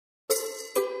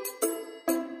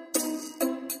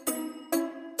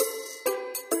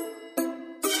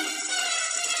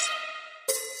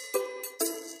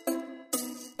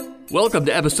Welcome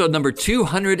to episode number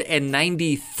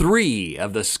 293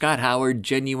 of the Scott Howard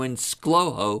Genuine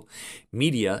ScLoHo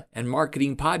Media and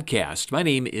Marketing Podcast. My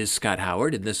name is Scott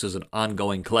Howard, and this is an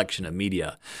ongoing collection of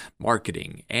media,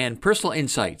 marketing, and personal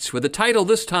insights with the title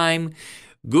this time,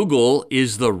 Google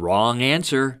is the Wrong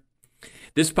Answer.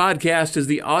 This podcast is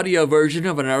the audio version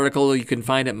of an article you can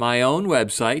find at my own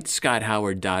website,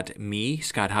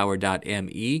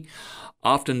 scotthoward.me.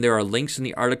 Often there are links in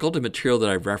the article to material that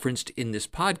I've referenced in this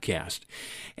podcast.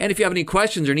 And if you have any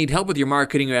questions or need help with your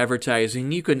marketing or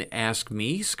advertising, you can ask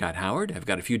me, Scott Howard. I've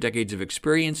got a few decades of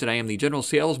experience, and I am the general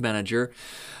sales manager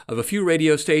of a few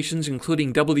radio stations,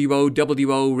 including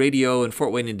WOWO Radio in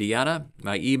Fort Wayne, Indiana.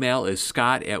 My email is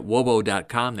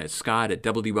scott@wobo.com. That's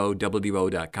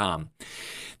scott@WOWO.com.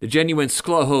 The Genuine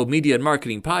ScLoHo Media and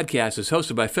Marketing Podcast is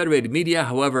hosted by Federated Media.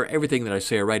 However, everything that I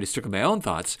say or write is strictly my own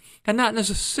thoughts and not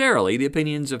necessarily the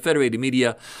opinions of Federated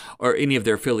Media or any of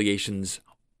their affiliations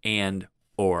and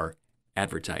or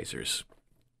advertisers.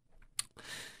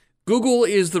 Google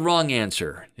is the wrong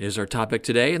answer is our topic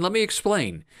today, and let me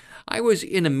explain. I was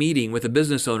in a meeting with a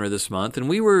business owner this month, and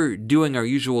we were doing our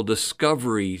usual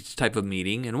discovery type of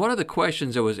meeting, and one of the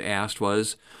questions I was asked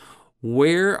was,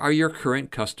 where are your current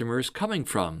customers coming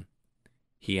from?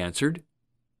 He answered,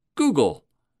 Google.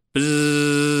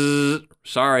 Bzzz.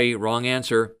 Sorry, wrong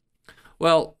answer.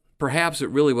 Well, perhaps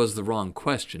it really was the wrong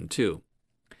question, too.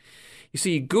 You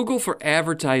see, Google for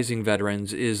advertising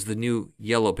veterans is the new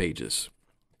Yellow Pages.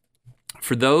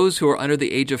 For those who are under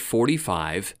the age of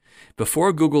 45,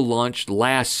 before Google launched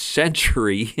last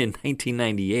century in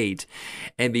 1998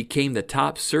 and became the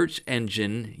top search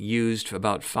engine used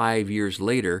about 5 years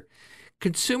later,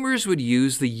 consumers would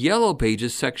use the Yellow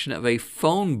Pages section of a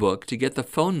phone book to get the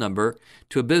phone number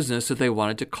to a business that they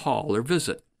wanted to call or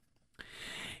visit.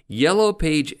 Yellow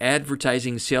Page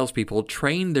advertising salespeople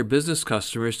trained their business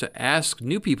customers to ask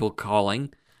new people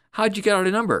calling, how'd you get our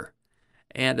number?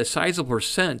 And a sizable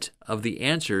percent of the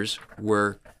answers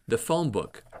were the phone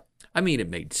book. I mean, it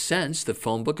made sense. The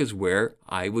phone book is where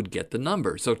I would get the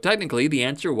number. So technically, the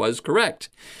answer was correct.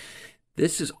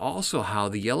 This is also how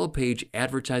the Yellow Page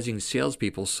advertising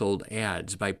salespeople sold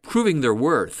ads, by proving their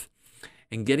worth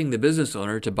and getting the business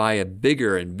owner to buy a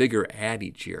bigger and bigger ad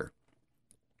each year.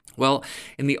 Well,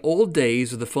 in the old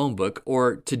days of the phone book,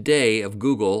 or today of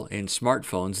Google and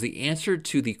smartphones, the answer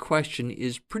to the question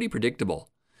is pretty predictable.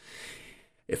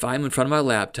 If I'm in front of my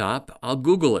laptop, I'll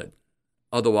Google it.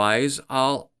 Otherwise,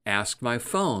 I'll ask my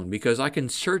phone because I can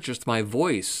search with my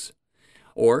voice.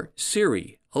 Or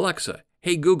Siri, Alexa,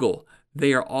 hey Google.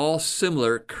 They are all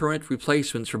similar current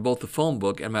replacements for both the phone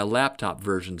book and my laptop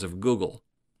versions of Google.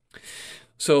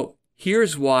 So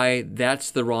here's why that's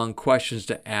the wrong questions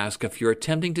to ask if you're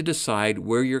attempting to decide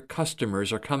where your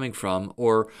customers are coming from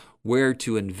or where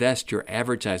to invest your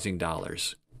advertising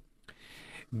dollars.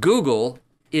 Google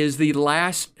is the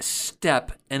last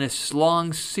step in a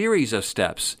long series of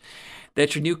steps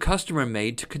that your new customer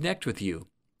made to connect with you.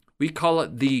 We call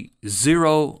it the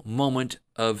 0 moment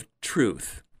of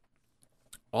truth.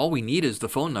 All we need is the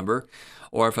phone number,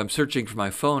 or if I'm searching for my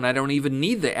phone, I don't even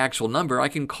need the actual number. I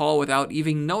can call without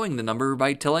even knowing the number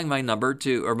by telling my number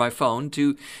or my phone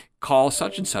to call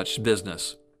such and such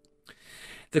business.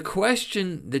 The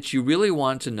question that you really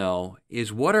want to know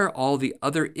is, what are all the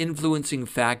other influencing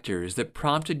factors that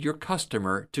prompted your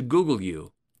customer to Google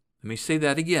you? Let me say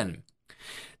that again.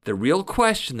 The real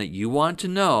question that you want to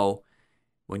know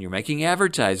when you're making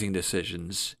advertising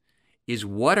decisions is,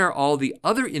 what are all the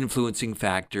other influencing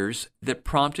factors that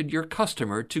prompted your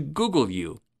customer to Google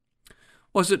you?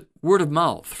 Was it word of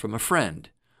mouth from a friend?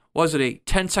 Was it a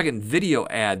 10-second video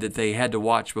ad that they had to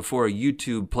watch before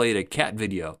YouTube played a cat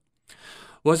video?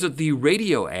 Was it the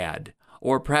radio ad,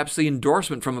 or perhaps the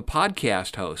endorsement from a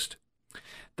podcast host?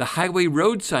 The highway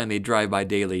road sign they drive by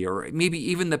daily, or maybe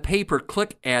even the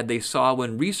pay-per-click ad they saw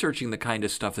when researching the kind of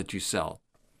stuff that you sell?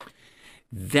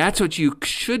 That's what you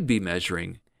should be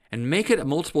measuring. And make it a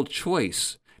multiple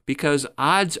choice, because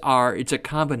odds are it's a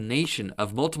combination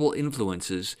of multiple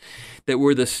influences that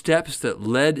were the steps that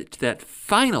led to that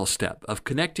final step of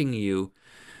connecting you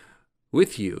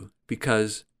with you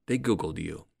because they Googled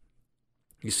you.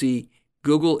 You see,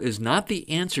 Google is not the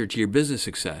answer to your business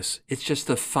success. It's just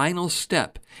the final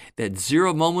step, that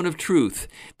 0 moment of truth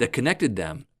that connected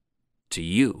them to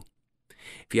you.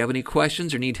 If you have any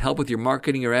questions or need help with your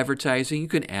marketing or advertising, you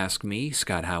can ask me,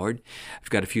 Scott Howard.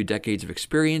 I've got a few decades of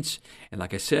experience, and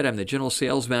like I said, I'm the general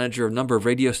sales manager of a number of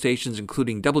radio stations,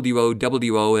 including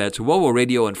WOWO, that's WOWO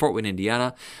Radio in Fort Wayne,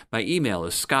 Indiana. My email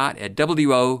is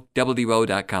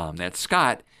scott@WOWO.com. That's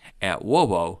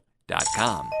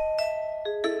scott@WOWO.com.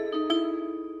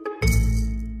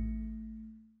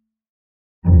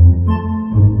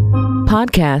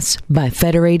 Podcasts by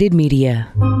Federated Media.